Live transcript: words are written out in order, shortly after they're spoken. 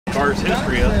car's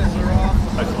history of it.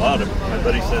 Like a lot of my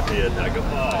buddy said they had. I go,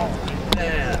 oh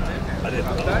man, I didn't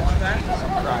know.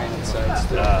 I'm crying inside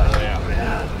still. Yeah,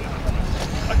 man.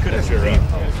 I couldn't figure out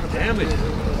damage.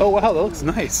 Oh wow, that looks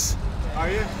nice.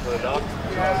 Are you?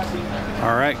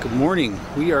 All right, good morning.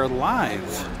 We are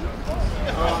live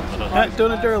at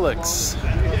Derelicts.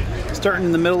 Starting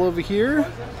in the middle over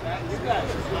here.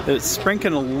 It's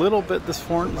sprinkling a little bit this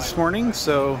morning,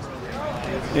 so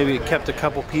maybe it kept a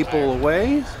couple people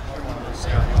away.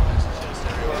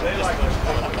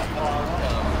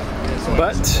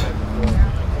 But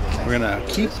we're gonna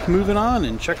keep moving on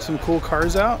and check some cool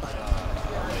cars out.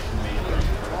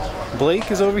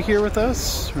 Blake is over here with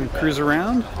us. We're gonna cruise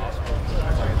around.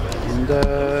 And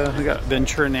we got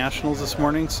Ventura Nationals this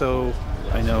morning, so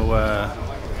I know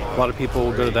a lot of people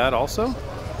will go to that also.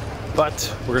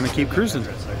 But we're gonna keep cruising.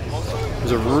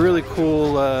 There's a really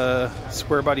cool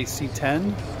square body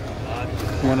C10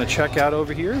 we want to check out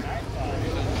over here.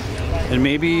 And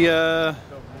maybe we'll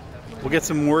get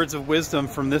some words of wisdom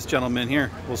from this gentleman here.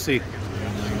 We'll see. I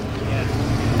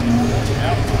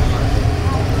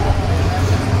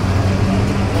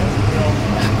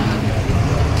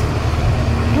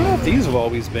don't know if these have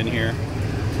always been here.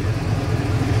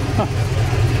 Huh.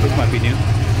 Those might be new.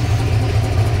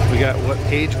 We got what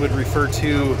Paige would refer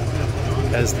to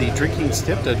as the drinking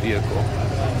stepdad vehicle.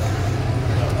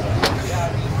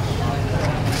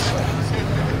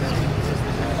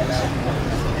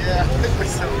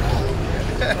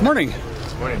 Morning.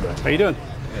 Morning, bro. How you doing?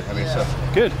 Good. How about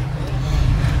yourself? Good.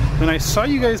 When I saw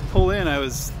you guys pull in, I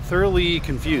was thoroughly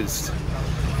confused.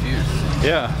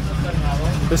 Yeah.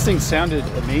 This thing sounded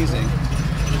amazing.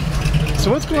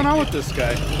 So what's going on with this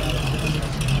guy?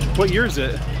 What year is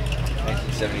it?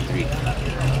 1973.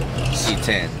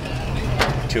 C10.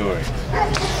 Touring.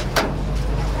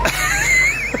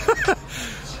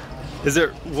 Is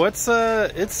it, what's,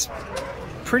 it's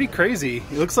pretty crazy.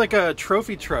 It looks like a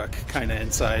trophy truck kind of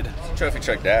inside. Trophy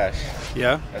truck dash.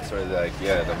 Yeah? That's where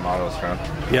the model's from.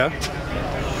 Yeah.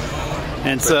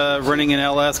 And it's running an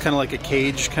LS, kind of like a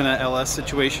cage kind of LS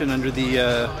situation under the...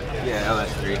 Yeah,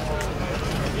 LS3.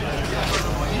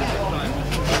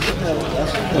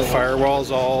 The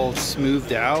firewall's all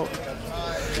smoothed out.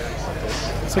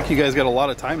 Looks like you guys got a lot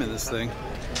of time in this thing.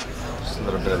 Just a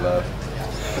little bit of love.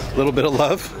 A little bit of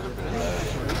love?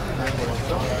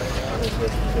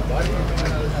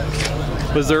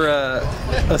 Was there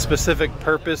a specific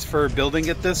purpose for building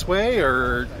it this way,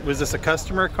 or was this a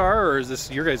customer car, or is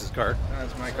this your guys' car? No,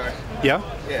 it's my car. Yeah?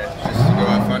 Yeah, just to go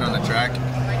have fun on the track,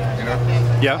 you know?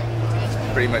 Yeah?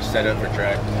 Pretty much set up for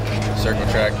track, circle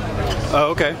track.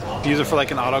 Oh, okay. Use it for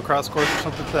like an autocross course or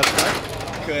something to that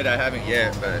effect? Could, I haven't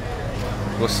yet, but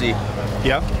we'll see.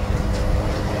 Yeah?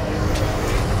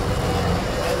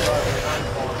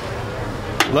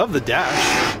 Love the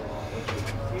dash.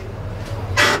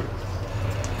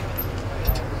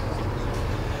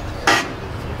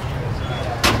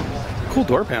 Cool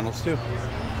door panels too.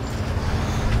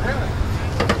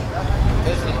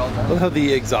 Love how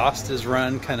the exhaust is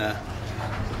run kind of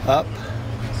up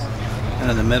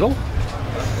and in the middle.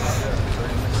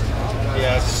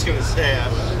 Yeah, I was just gonna say,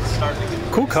 I'm starting to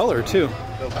get... Cool color too.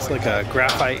 It's like a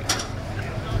graphite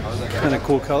kind of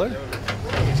cool color.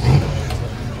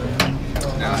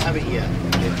 No, I haven't yet.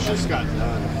 It just got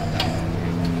done.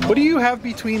 What do you have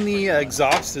between the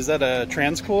exhaust? Is that a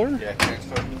transcooler? Yeah,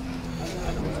 transfer.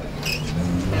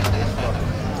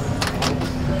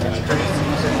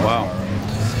 Wow.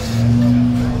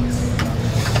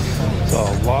 So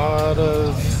a lot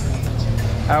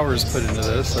of hours put into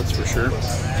this, that's for sure.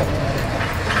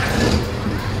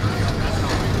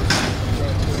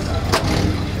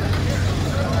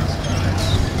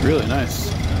 Really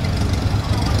nice.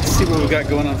 Let's see what we got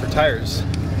going on for tires.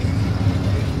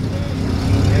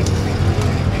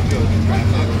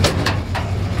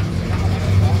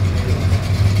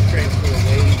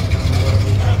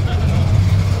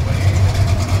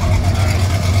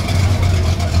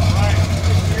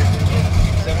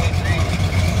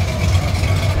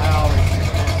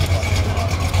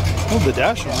 Oh, the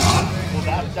dash on. Well,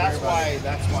 that's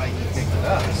why he picked it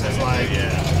up. It's like,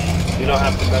 you don't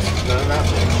have to mess with none of that.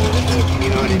 You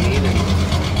know what I mean? And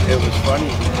it was funny.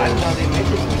 I didn't know they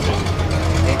made this.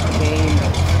 It came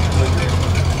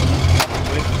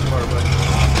with more money.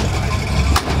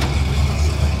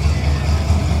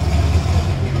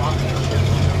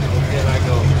 And I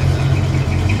go,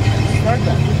 start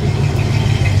that.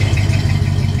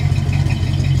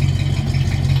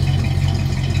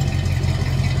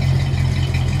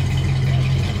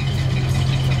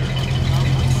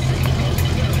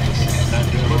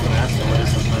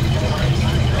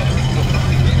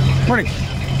 Morning.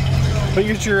 But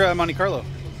What's your Monte Carlo?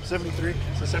 73.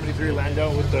 It's a 73 Landau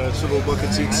with the swivel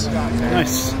bucket seats.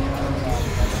 Nice.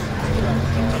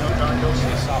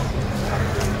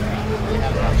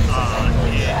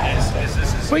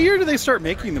 What year did they start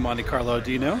making the Monte Carlo?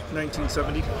 Do you know?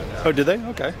 1970. Oh, did they?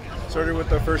 Okay. Started with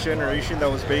the first generation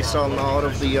that was based on a lot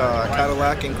of the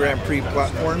Cadillac and Grand Prix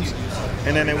platforms.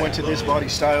 And then it went to this body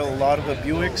style. A lot of the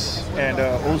Buicks and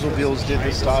Oldsmobiles did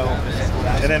this style.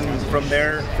 And then from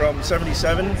there, from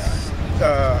 77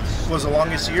 was the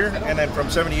longest year. And then from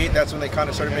 78, that's when they kind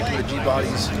of started making the G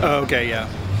bodies. Oh, okay, yeah.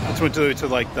 It's went to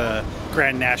like the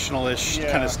Grand National-ish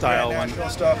kind of style Grand one. National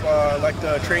stuff, like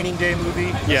the Training Day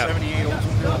movie, the Yeah. 78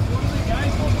 Oldsmobile.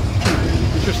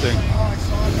 Interesting.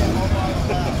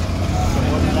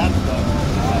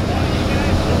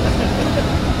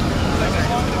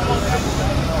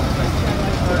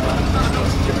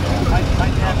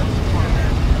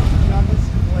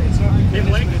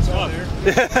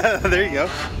 There you go.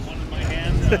 One in my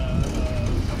hand.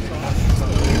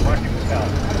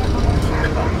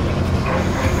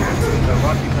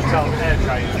 Rocky Patel edge I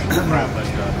used to grab, but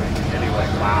anyway,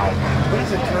 wow. What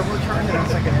is it, turbocharged? And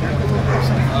it's like an intercooler or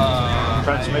something?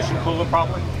 Transmission cooler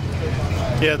probably?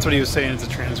 Yeah, that's what he was saying. It's a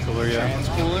transcooler, yeah.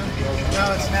 Cooler?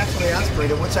 No, it's naturally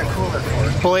aspirated. What's that cooler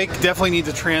for? Blake definitely needs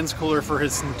a transcooler for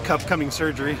his upcoming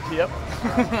surgery. Yep.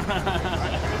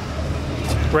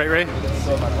 Right, Ray?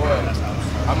 So my boy,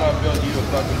 I'm gonna build you a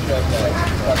fucking truck that's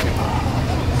fucking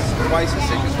twice as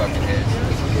sick as fucking his.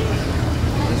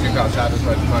 Let's see how Travis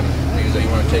fucking money. Niggas that you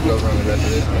want to take over on the rest of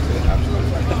this. I said,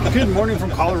 absolutely. Good morning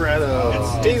from Colorado.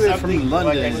 It's David from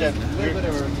London. Like I said, a little bit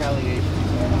of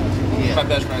retaliation. My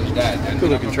best friend's dad. And Good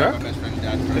looking truck. My best friend's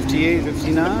dad. 58,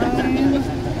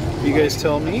 59. You guys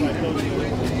tell me.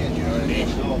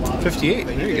 58.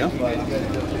 There you go.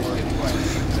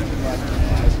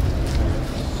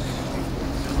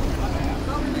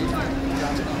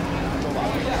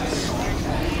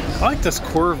 I like this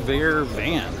Corvair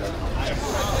van.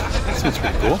 This one's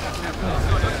pretty cool.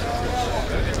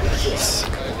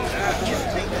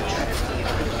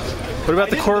 What about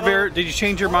the Corvair? Did you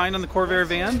change your mind on the Corvair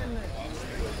van?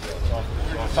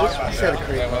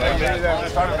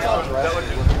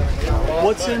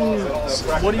 What's in?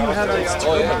 What do you have?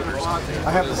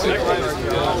 I have the seat right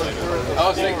here. I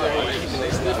was thinking that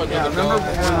Yeah, remember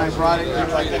when I brought it, you were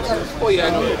like, oh yeah, I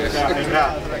know.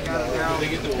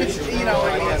 it's, you know,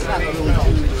 it's not really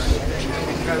too...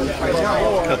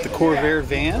 Got the Corvair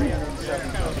van.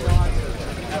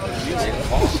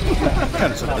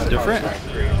 Kind of something different.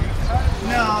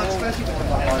 No, especially with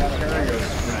the hard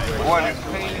carriers.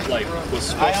 Like,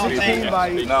 was I don't think I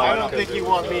don't think you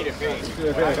want me to paint.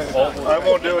 I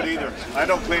won't do it either. I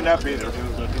don't clean up either.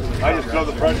 I just throw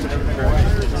the brush in everything.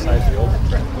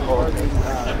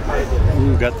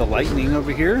 Ooh, got the Lightning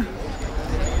over here.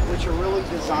 Which are really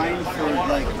designed for,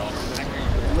 like,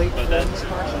 late 40s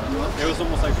cars. It was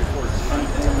almost like before. The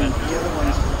other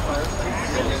ones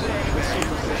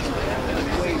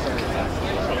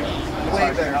are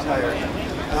way better tire.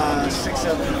 6,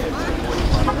 7, 50.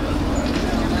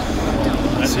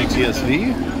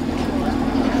 CTSV.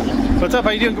 What's up? How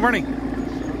you doing? Good morning.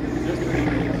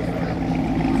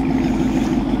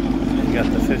 We got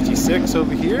the 56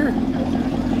 over here.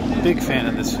 Big fan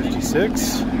of this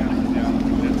 56.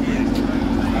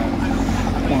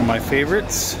 One of my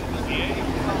favorites.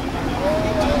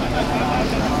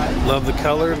 Love the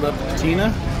color, love the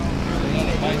patina.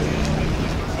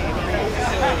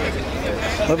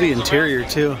 Love the interior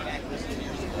too.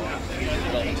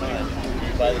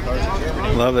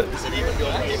 Love it.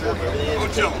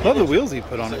 Love the wheels he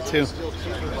put on it too.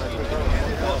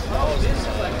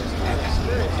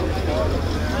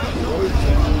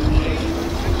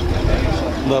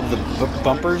 Love the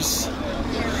bumpers.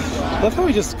 Love how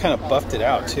he just kind of buffed it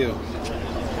out too.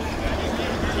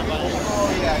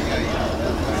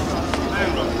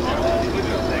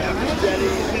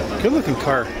 Good looking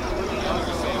car.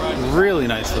 Really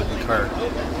nice looking car.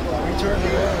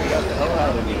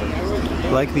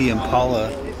 Like the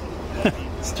Impala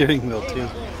steering wheel too.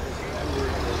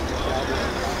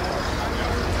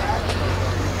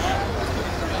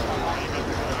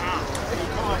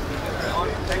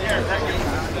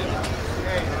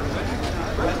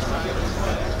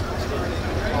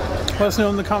 Let us know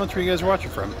in the comments where you guys are watching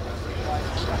from.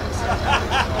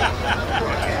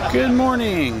 Good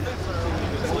morning.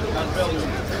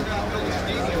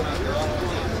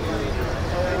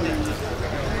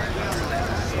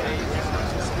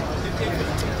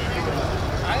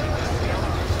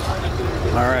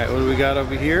 All right, what do we got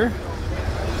over here?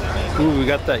 Ooh, we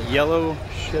got that yellow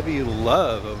Chevy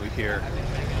Love over here.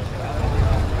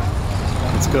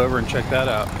 Let's go over and check that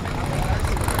out.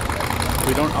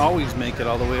 we don't always make it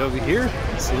all the way over here.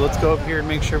 So let's go up here and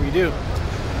make sure we do.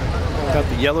 Got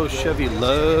the yellow Chevy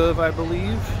Love, I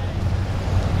believe.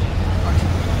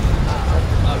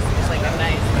 It's like a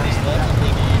nice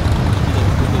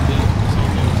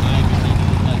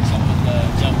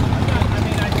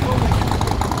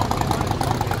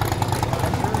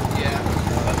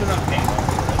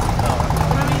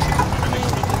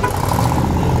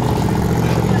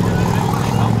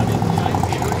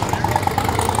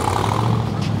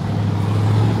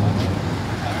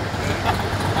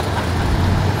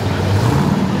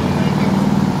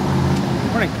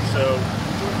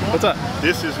What's up?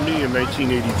 This is me in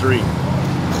 1983.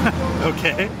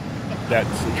 Okay.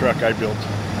 That's the truck I built.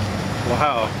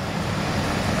 Wow.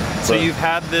 So you've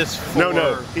had this for...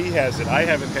 No, he has it. I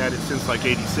haven't had it since like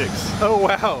 86. Oh,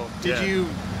 wow. Did you...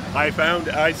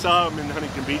 I saw him in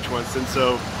Huntington Beach once, and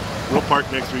so we'll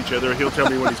park next to each other. He'll tell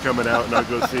me when he's coming out, and I'll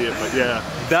go see it. But yeah.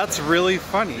 That's really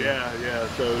funny. Yeah.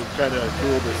 So kind of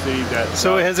cool to see that.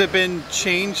 So has it been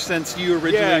changed since you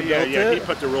originally built it? Yeah. He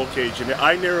put the roll cage in it.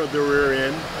 I narrowed the rear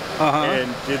end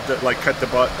and did cut the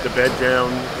bed down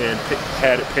and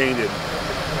had it painted.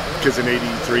 Because in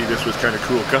 '83 this was kind of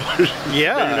cool colors.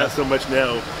 Yeah. Maybe not so much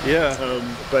now. Yeah.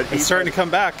 But it's starting to come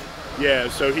back. Yeah.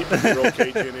 So he put the roll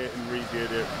cage in it and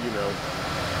redid it.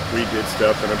 Redid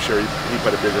stuff, and I'm sure he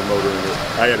put a bigger motor in it.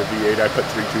 I had a V8. I put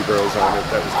 3 2-barrels on it.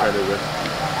 That was kind of the...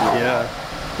 Yeah.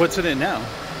 What's in it now?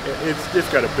 It's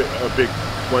got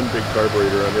one big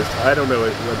carburetor on this. I don't know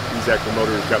what exact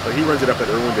motor it's got, but he runs it up at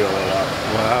Irwindale a lot.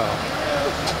 Wow.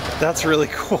 That's really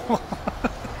cool.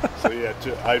 So yeah,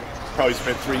 I probably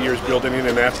spent 3 years building it,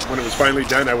 and when it was finally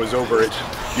done, I was over it,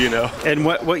 And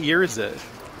what year is it?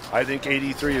 I think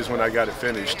 83 is when I got it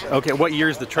finished. Okay, what year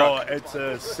is the truck? Oh, it's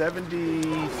a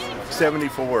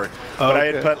 74. But Okay. I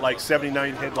had put like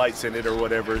 79 headlights in it or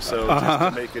whatever, so just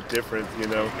to make it different,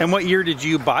 And what year did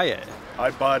you buy it?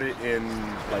 I bought it in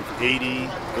like 80,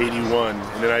 81,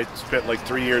 and then I spent like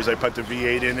 3 years. I put the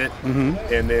V8 in it,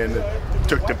 and then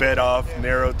took the bed off,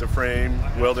 narrowed the frame,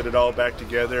 welded it all back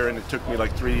together, and it took me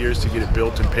like 3 years to get it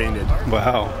built and painted.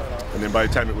 Wow. And then by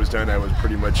the time it was done, I was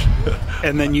pretty much...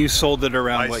 And then you sold it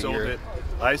around what year?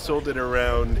 I sold it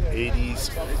around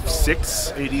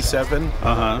 86, 87. And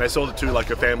I sold it to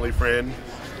like a family friend.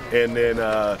 And then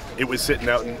it was sitting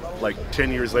out, in, like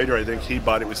 10 years later, I think he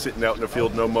bought it, was sitting out in the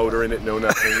field, no motor in it, no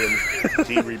nothing, and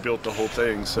he rebuilt the whole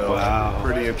thing. So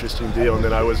pretty interesting deal. And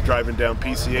then I was driving down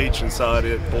PCH and saw it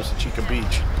at Bolsa Chica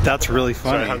Beach. That's really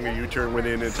funny. So I hung a U-turn, went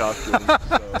in and talked to him.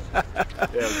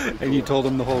 So, and you told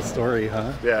him the whole story,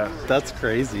 huh? Yeah. That's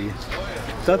crazy.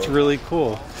 That's really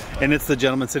cool. And it's the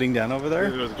gentleman sitting down over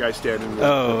there? There's the guy standing with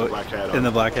the black hat on. In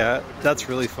the black hat? That's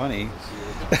really funny.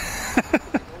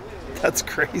 That's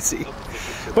crazy.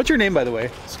 What's your name, by the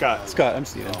way? Scott. Scott, I'm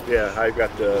Steven. Yeah, I've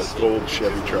got the gold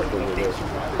Chevy truck over there.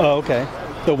 Oh, okay.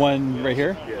 The one right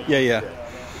here? Yeah.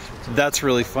 That's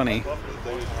really funny.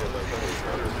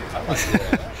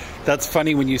 That's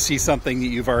funny when you see something that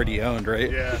you've already owned, right?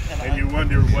 Yeah, and you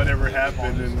wonder whatever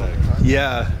happened.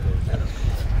 Yeah.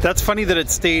 That's funny that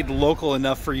it stayed local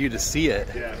enough for you to see it.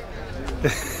 Yeah.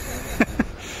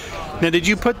 Now, did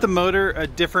you put a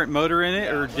different motor in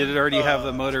it, or did it already have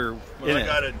the motor in it? I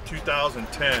got it in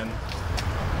 2010.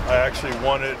 I actually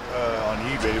won it on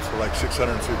eBay for like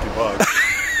 $650.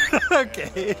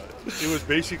 Okay. It was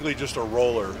basically just a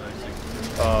roller.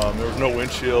 There was no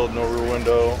windshield, no rear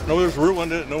window. No, there was rear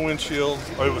window, no windshield.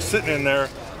 It was sitting in there.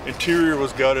 Interior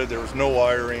was gutted. There was no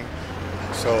wiring.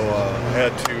 So I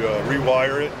had to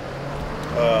rewire it.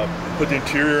 Put the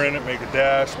interior in it, make a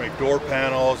dash, make door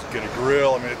panels, get a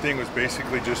grill. I mean, the thing was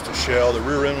basically just a shell. The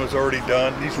rear end was already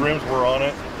done. These rims were on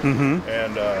it.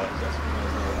 And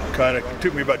kind of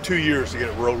took me about 2 years to get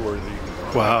it roadworthy.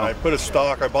 Wow. I put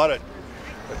I bought a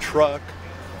truck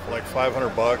for like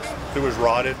 $500. It was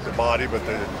rotted, the body, but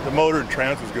the motor and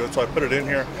trans was good. So I put it in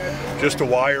here just to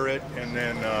wire it. And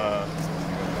then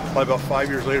probably about 5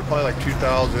 years later, probably like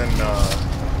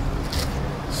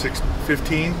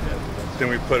 2015, then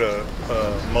we put a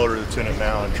motor that's in it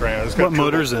now and trans. What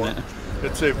motor's in it?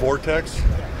 It's a Vortex.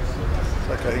 It's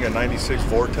like I think a '96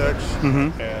 Vortex,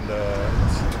 and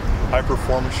it's high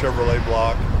performance Chevrolet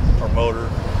block or motor.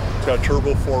 It's got a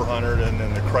turbo 400 and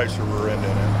then the Chrysler rear end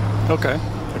in it. Okay.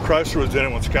 The Chrysler was in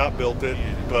it when Scott built it,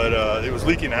 but it was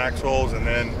leaking axles, and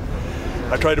then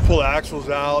I tried to pull the axles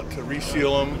out to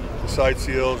reseal them, the side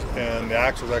seals, and the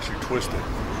axles actually twisted.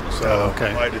 So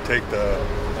I had to take the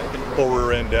whole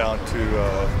rear end down to, I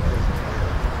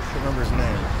can't remember his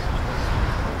name.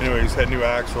 Anyways, had new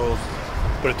axles,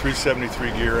 put a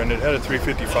 373 gear in it, had a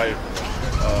 355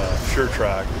 sure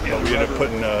track, but we ended up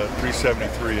putting a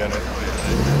 373 in it,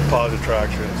 positive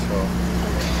traction, so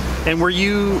And were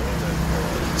you,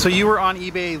 so you were on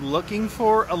eBay looking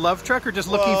for a love truck or just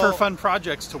looking for fun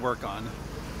projects to work on?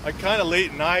 I kind of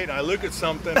late at night and I look at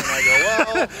something and I go,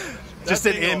 well... Just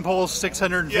an impulse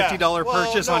 $650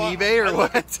 purchase on eBay or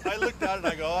what? I looked at it and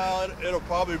I go, well, it'll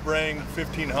probably bring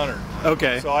 $1,500.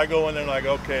 Okay. So I go in there and I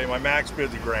go, okay, my max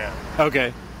bid's $1,000.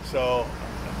 Okay. So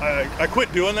I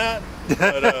quit doing that,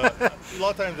 but a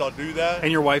lot of times I'll do that.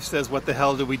 And your wife says, what the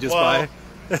hell did we just buy?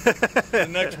 The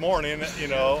next morning, you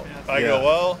know, I go,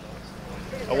 well,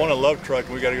 I want a love truck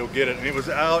and we got to go get it. And it was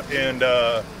out in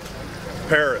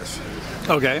Paris.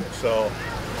 Okay. So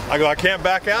I go, I can't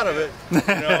back out of it.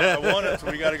 You know, I want it,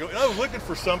 so we got to go. And I was looking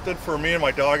for something for me and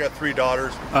my dog. I got 3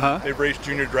 daughters. They've raced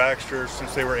junior dragsters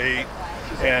since they were 8.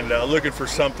 And looking for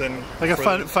something like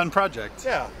a fun project.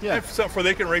 Yeah, yeah. Something where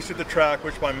they can race at the track,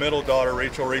 which my middle daughter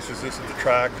Rachel races this at the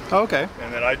track. Oh, okay.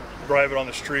 And then I drive it on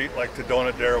the street, like to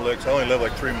Donut Derelicts. I only live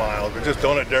like 3 miles, but just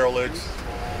Donut Derelicts.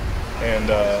 And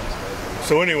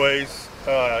so, anyways,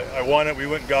 I won it. We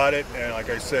went and got it, and like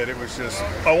I said, it was just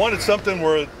I wanted something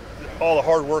where all the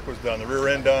hard work was done, the rear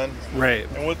end done. Right.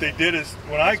 And what they did is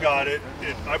when I got it,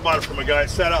 I bought it from a guy that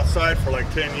sat outside for like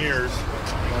 10 years.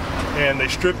 And they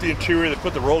stripped the interior, they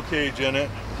put the roll cage in it,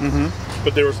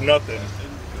 but there was nothing.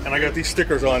 And I got these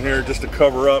stickers on here just to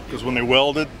cover up because when they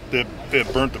welded, it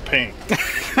burnt the paint.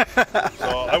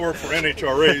 So I work for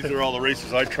NHRAs, they're all the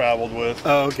races I traveled with.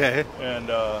 Oh, okay. And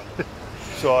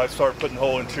so I started putting the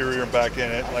whole interior back in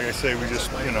it. Like I say, we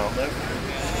just, you know.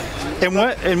 And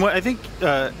what I think,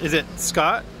 is it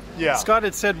Scott? Yeah. Scott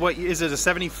had said, what is it, a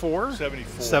 74?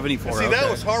 74. 74. See,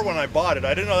 that was hard when I bought it.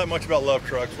 I didn't know that much about love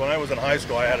trucks. When I was in high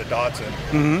school, I had a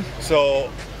Datsun. So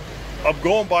I'm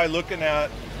going by looking at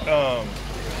the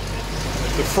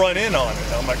front end on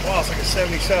it. I'm like, wow, it's like a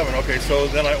 77. Okay, so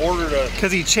then I ordered a...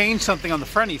 Because he changed something on the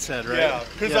front, he said, right? Yeah,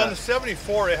 because on the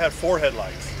 74, it had 4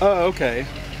 headlights. Oh, okay.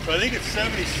 So I think it's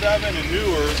 77 and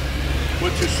newer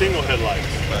with 2 single headlights.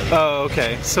 Oh,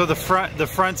 okay. So the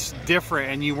front's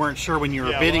different, and you weren't sure when you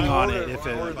were bidding on it if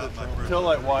it. I ordered the tail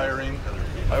light wiring.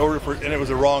 I ordered for, and it was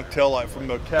the wrong tail light. From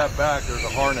the cab back, there's a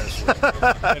harness,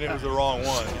 and it was the wrong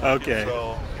one. Okay.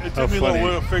 So it took me a little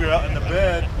while to figure it out. And the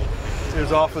bed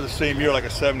is off of the same year, like a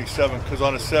 77, because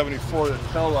on a 74, the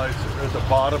tail lights are at the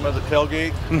bottom of the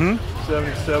tailgate.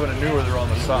 77 and newer, they're on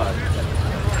the side.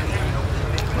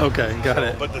 Okay, got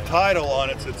it. But the title on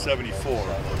it said 74.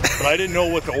 But I didn't know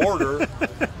what to order,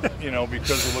 you know,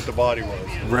 because of what the body was.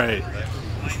 Right.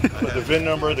 But the VIN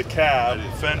number, the cab, the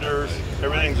fenders,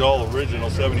 everything's all original,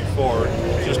 74.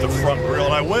 Just the front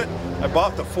grille. And I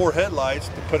bought the 4 headlights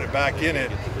to put it back in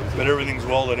it, but everything's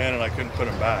welded in and I couldn't put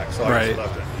them back, so I just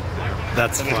left it.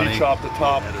 That's and funny. then he chopped the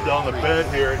top down the bed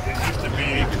here. It used to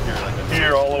be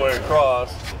here all the way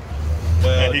across.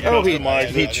 And he customized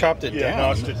he chopped it down.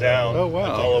 Notched it down. Oh,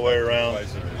 wow. All the way around.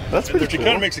 That's pretty cool. It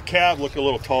kind of makes the cab look a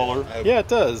little taller. Yeah, it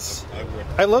does.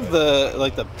 I love the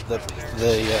like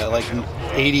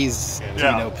 80s you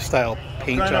know style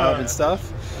paint job and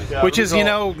stuff, which is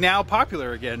now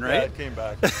popular again, right? Yeah, it came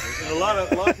back. And a lot of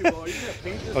people.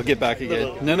 I'll get back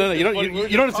again. No, you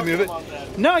don't have to move it.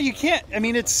 No, you can't. I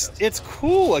mean, it's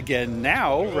cool again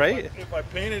now, right? If I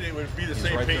painted it, it would be the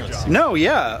same paint job. No,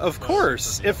 yeah, of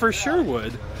course, it for sure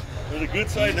would. There's a good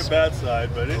side and a bad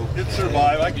side, but it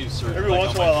survived. Every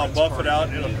once in a while I'll buff it out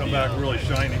and it'll come back really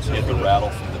shiny. So the rattle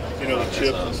from the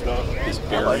chips and stuff. His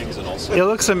bearings and also. It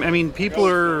looks. I mean,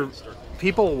 people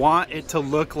want it to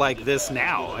look like this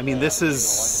now. I mean, this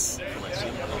is it.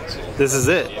 This is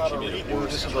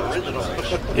original.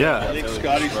 Yeah. I think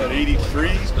Scotty said 83.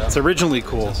 It's originally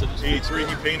cool. 83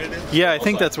 he painted it? Yeah, I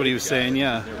think that's what he was saying,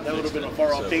 yeah. That would have been a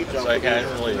far off paint job. I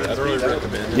don't really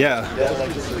recommend it. Yeah.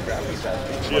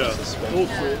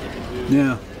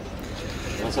 Yeah.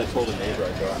 Once I told a neighbor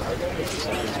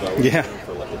Yeah.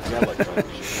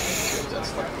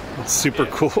 It's super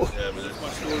cool.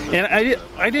 And I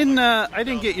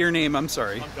didn't get your name, I'm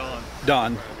sorry. I'm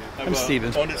Don. I'm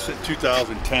Steven. Owned it since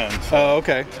 2010. So oh,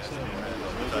 okay.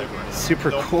 Super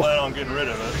cool. Don't plan on getting rid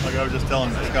of it. Like I was just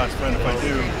telling Scott's friend, if I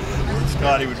do,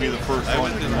 Scotty would be the first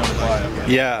one to want to buy it.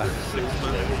 Yeah.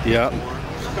 Yeah.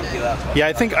 Yeah,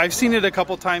 I think I've seen it a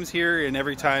couple times here, and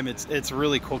every time it's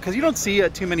really cool because you don't see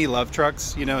too many love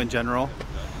trucks, in general.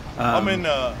 I'm in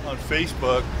on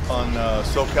Facebook on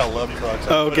SoCal Love Trucks.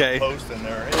 I put a post in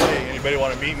there. Hey, anybody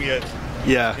want to meet me at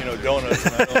donuts?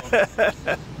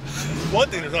 And one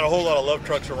thing, there's not a whole lot of love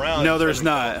trucks around. No, there's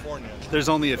not. There's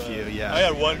only a few. Yeah. I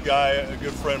had one guy, a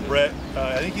good friend, Brett.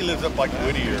 I think he lives up like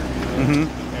Whittier, and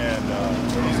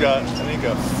he's got I think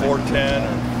a 410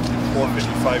 or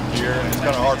 455 gear, and it's kind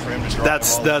of hard for him to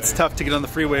drive. That's tough to get on the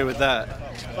freeway with that.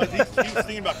 He was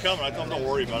thinking about coming. I told him don't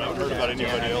worry about it. I haven't heard about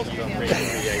anybody else coming.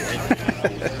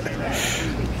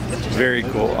 Very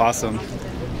cool. Awesome.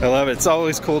 I love it. It's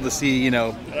always cool to see, you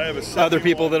know, other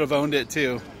people that have owned it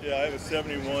too. Yeah, I have a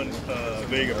 71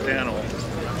 Vega panel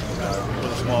with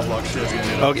a small block Chevy in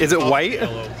it. Oh, is it white?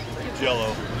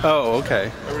 Yellow. Oh,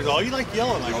 okay. Everybody's all, you like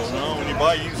yellow? And I go, no, when you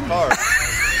buy a used car,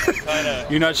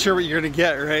 you're not sure what you're going to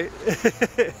get, right?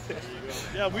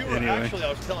 Yeah, we were actually, I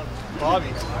was telling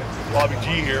Bobby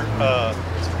G here,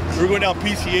 we were going down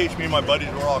PCH, me and my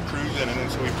buddies were all cruising, and then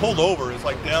so we pulled over. It's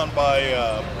like down by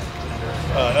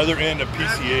other end of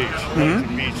PCH,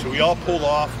 Lexington Beach. So we all pulled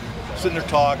off, sitting there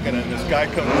talking, and this guy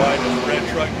comes by in this red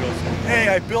truck and goes, hey,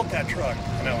 I built that truck.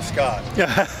 And that was Scott.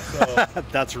 So,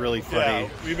 that's really funny. Yeah,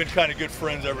 we've been kind of good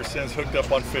friends ever since, hooked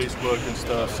up on Facebook and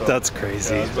stuff. So, that's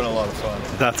crazy. Yeah, it's been a lot of fun.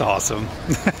 That's awesome.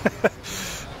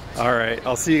 All right,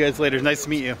 I'll see you guys later. Nice to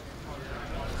meet you.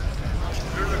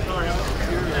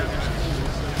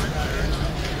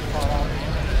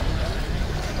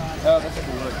 Oh, that's a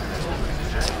cool look.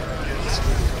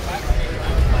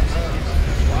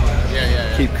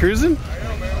 Yeah. Keep cruising.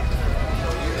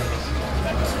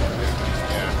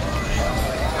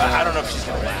 I don't know if she's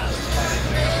gonna last.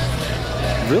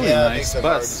 Really nice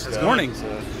bus. This morning.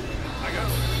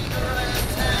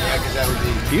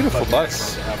 Beautiful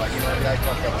bus. Those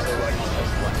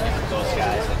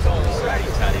guys that told us that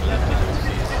he left it.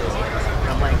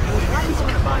 I'm like, why is he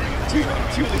gonna buy two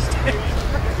of these things?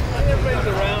 Everybody's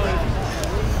around.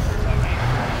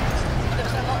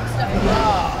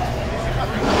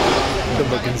 Good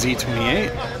looking Z28.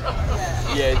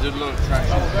 Yeah, good look.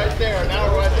 Right there.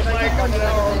 Now we're at the mic. I'm an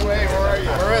hour away. Where are you?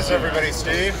 Where is everybody,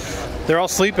 Steve? They're all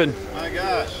sleeping. My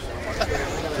gosh.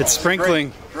 It's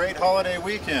sprinkling. Great holiday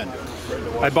weekend.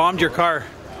 I bombed your car.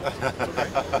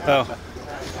 Oh.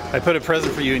 I put a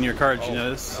present for you in your car. Did you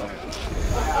notice?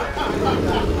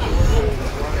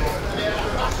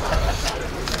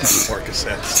 More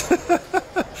cassettes.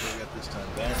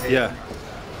 Yeah.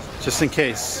 Just in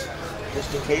case.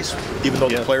 Just in case, even though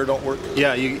the player don't work?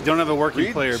 Yeah, you don't have a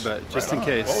working player, but just in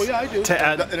case. Oh, yeah, I do. To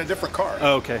add, in a different car.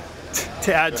 Oh, okay.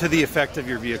 To add to the effect of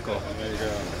your vehicle. There you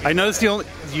go. I noticed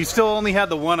you still only had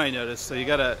the one. I noticed, so you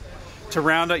gotta to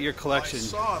round out your collection. I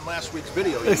saw in last week's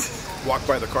video. You walked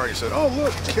by the car and you said, "Oh,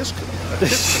 look, Kiss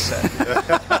cassette."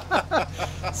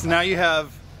 So now you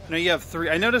have 3.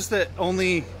 I noticed that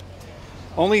only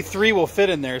 3 will fit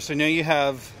in there. So now you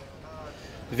have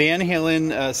Van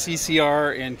Halen,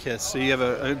 CCR, and Kiss. So you have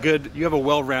a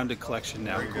well-rounded collection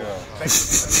now. There you go.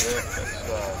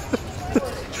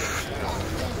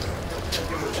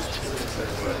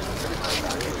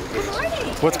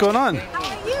 What's going on? How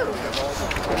are you?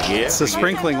 Yeah. It's a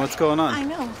sprinkling. What's going on? I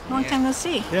know. Long time no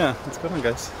see. Yeah. What's going on,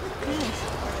 guys?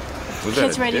 Good.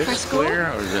 Kids ready for school?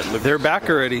 They're back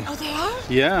already. Oh, they are?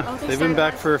 Yeah. Oh, they've been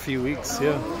back for a few weeks.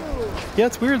 Yeah. Yeah,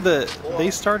 it's weird that they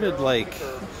started like,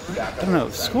 I don't know,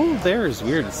 school there is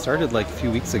weird. It started like a few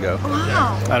weeks ago.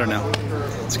 Wow. I don't know.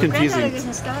 It's confusing. Granddaughter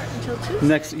doesn't start until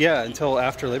Tuesday. Until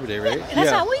after Labor Day, right? That's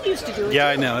how we used to do it. Yeah,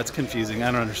 I know. It's confusing.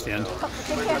 I don't understand.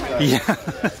 Take care. Yeah.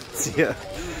 Yeah.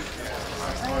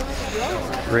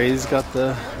 Ray's got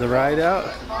the ride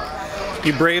out.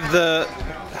 You braved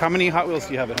how many Hot Wheels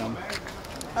do you have at home?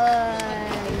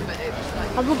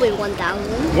 Probably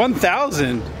 1,000.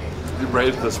 1,000? You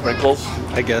braved the sprinkles?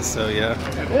 I guess so, yeah.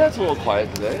 Yeah, it's a little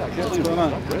quiet today. I can't believe going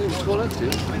on? What's going on, too?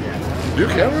 New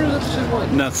camera? Is that the same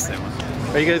one? No, it's the same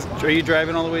one. Are you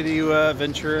driving all the way to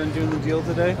Ventura and doing the deal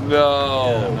today?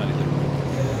 No. Yeah, not either.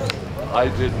 I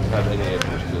didn't have any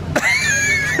interest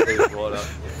in going up.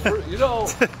 You know,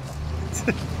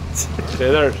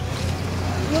 hey there.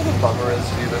 You know the bummer is,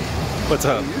 Steven? What's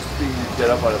up? It used to be you'd get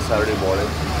up on a Saturday morning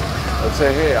and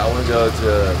say, hey, I want to go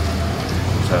to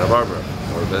Santa Barbara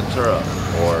or Ventura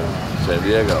or San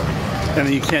Diego. And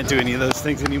then you can't do any of those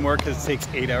things anymore because it takes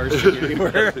 8 hours to get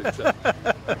anywhere.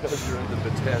 Because you're in the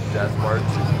Bataan Death March.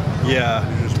 Yeah.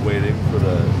 You're just waiting for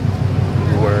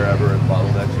wherever in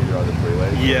bottlenecks you're on the freeway.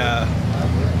 Yeah.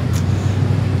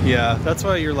 Yeah, that's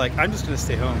why you're like, I'm just going to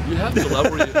stay home. You have to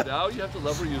love where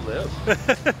you live.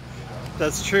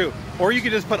 That's true. Or you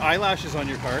could just put eyelashes on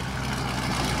your car.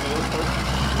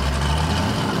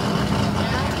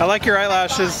 I like your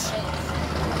eyelashes.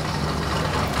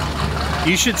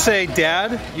 You should say,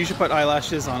 Dad, you should put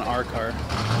eyelashes on our car.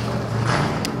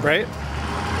 Right?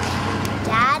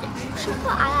 Dad, you should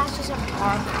put eyelashes on our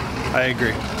car. I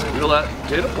agree. You know that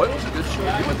Data Point was a good show.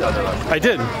 You went down there last week. I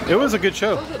did. It was a good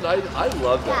show. I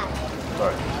love that.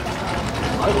 Sorry.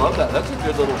 I love that. That's a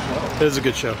good little show. It is a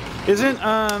good show. Isn't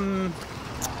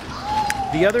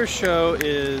the other show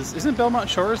isn't Belmont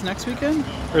Shores next weekend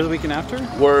or the weekend after?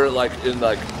 We're like in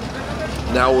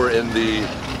now we're in the,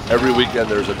 every weekend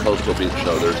there's a coastal beach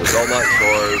show. There's a Belmont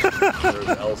Shores, there's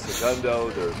El Segundo,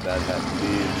 there's Manhattan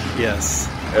Beach. Yes.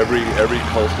 Every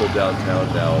coastal downtown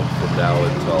now, from now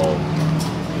until,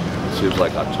 it seems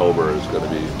like October is going to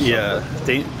be something. Yeah,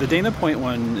 the Dana Point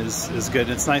one is good.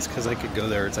 It's nice because I could go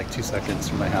there. It's like 2 seconds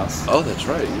from my house. Oh, that's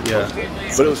right. Yeah.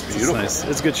 But it was beautiful. It's nice.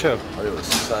 It's a good show. It was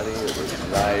sunny, it was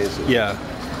nice. Yeah,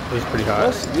 it was pretty hot.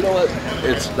 Plus, you know what?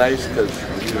 It's nice because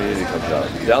the community comes out.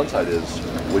 The downside is,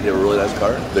 when you have a really nice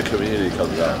car, the community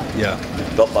comes out. Yeah.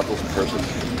 Belt buckles and purses.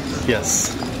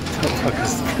 Yes. Belt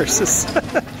buckles and purses.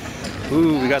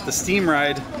 Ooh, we got the steam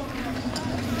ride.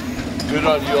 Good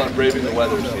on you on braving the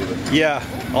weather, Steven. Yeah,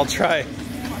 I'll try.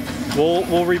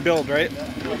 We'll rebuild, right?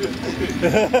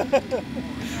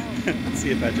 Let's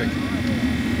see it, Patrick.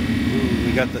 Ooh,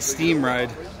 we got the steam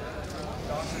ride.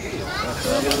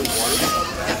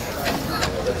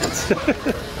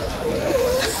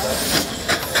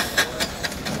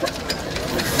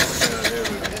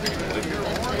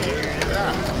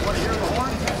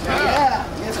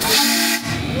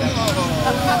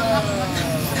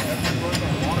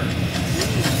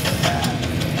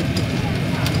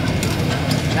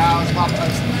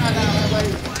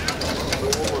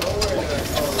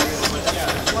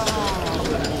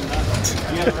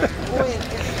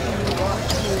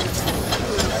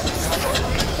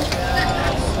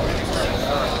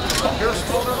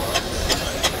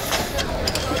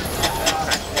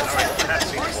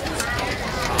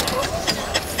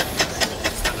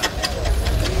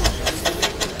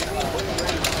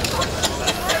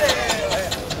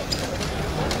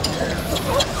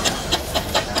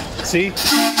 See?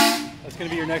 That's going to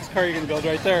be your next car you're going to build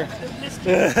right there.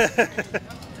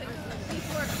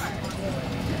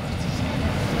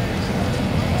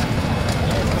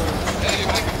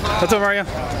 What's up, Mario?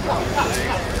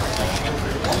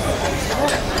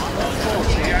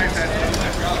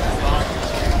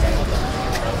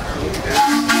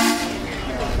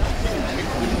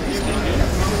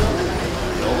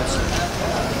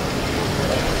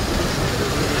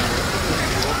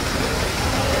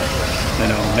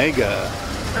 An Omega.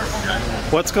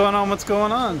 What's going on? What's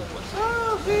going on?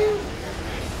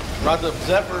 Brought the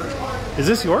Zephyr. Is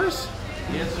this yours?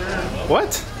 Yes, sir. What?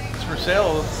 It's for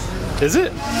sale. Is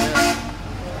it? Yeah.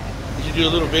 You should do a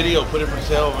little video, put it for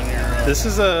sale when you're. This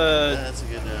is a. Yeah, that's a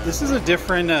good. This is a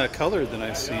different color than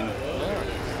I've seen.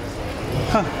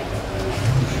 Huh.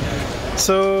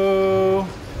 So,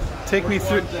 take me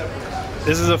through.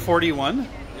 This is a 41.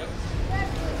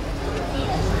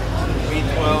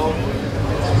 V12.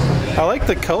 I like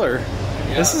the color.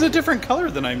 Yeah. This is a different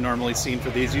color than I've normally seen for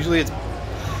these. Usually it's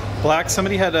black.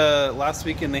 Somebody had a last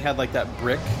weekend. They had like that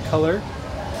brick color.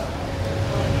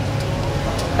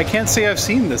 I can't say I've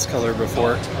seen this color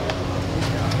before.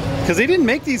 Because they didn't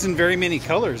make these in very many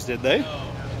colors, did they?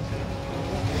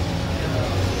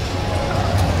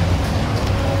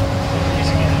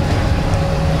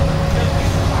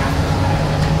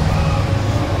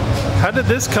 How did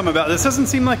this come about? This doesn't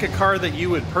seem like a car that you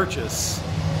would purchase.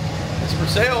 It's for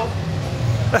sale.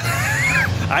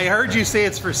 I heard you say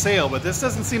it's for sale, but this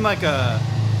doesn't seem like a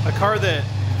car that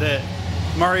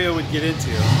Mario would get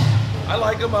into. I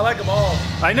like them. I like them all.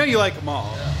 I know you like them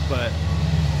all, yeah. But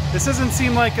this doesn't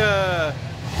seem like a.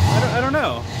 I don't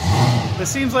know. This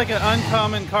seems like an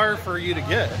uncommon car for you to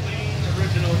get.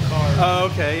 Original car. Oh,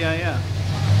 okay, yeah.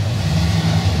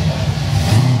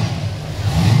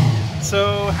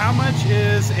 So, how much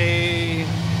is a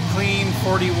clean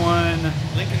 41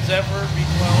 Lincoln Zephyr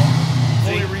V12,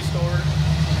 fully restored?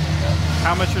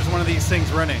 How much is one of these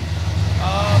things running?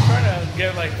 I'm trying to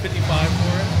get like 55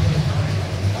 for it.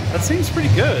 That seems pretty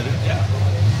good. Yeah.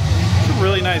 It's a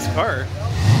really nice car.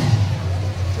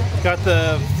 Got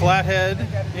the flathead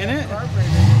in it.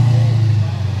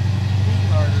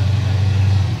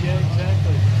 Yeah,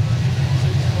 exactly.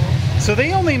 So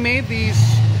they only made these.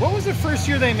 What was the first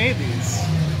year they made these? I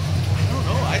don't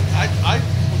know. I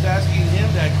was asking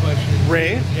him that question.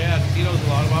 Ray? Yeah, he knows a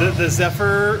lot about it. The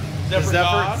Zephyr.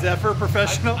 Zephyr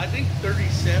Professional? I think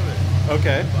 37.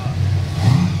 Okay.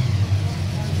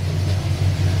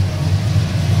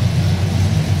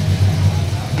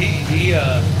 He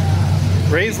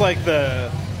Ray's like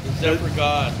the Zephyr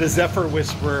God. The Zephyr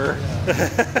Whisperer.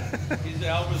 He's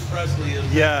Elvis Presley.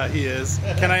 Yeah, he is.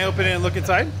 Can I open it and look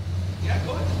inside? Yeah,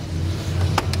 go ahead.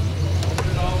 Open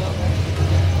it all up.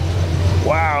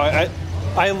 Wow,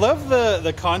 I love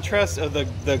the contrast of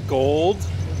the gold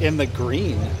and the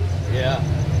green. Yeah.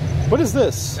 What is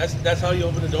this? That's how you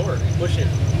open the door. You push it.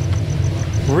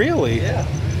 Really? Yeah.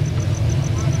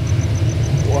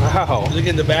 Wow. Look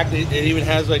in the back. It even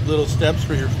has like little steps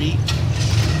for your feet.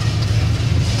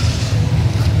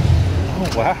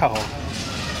 Oh, wow.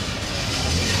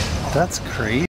 That's crazy.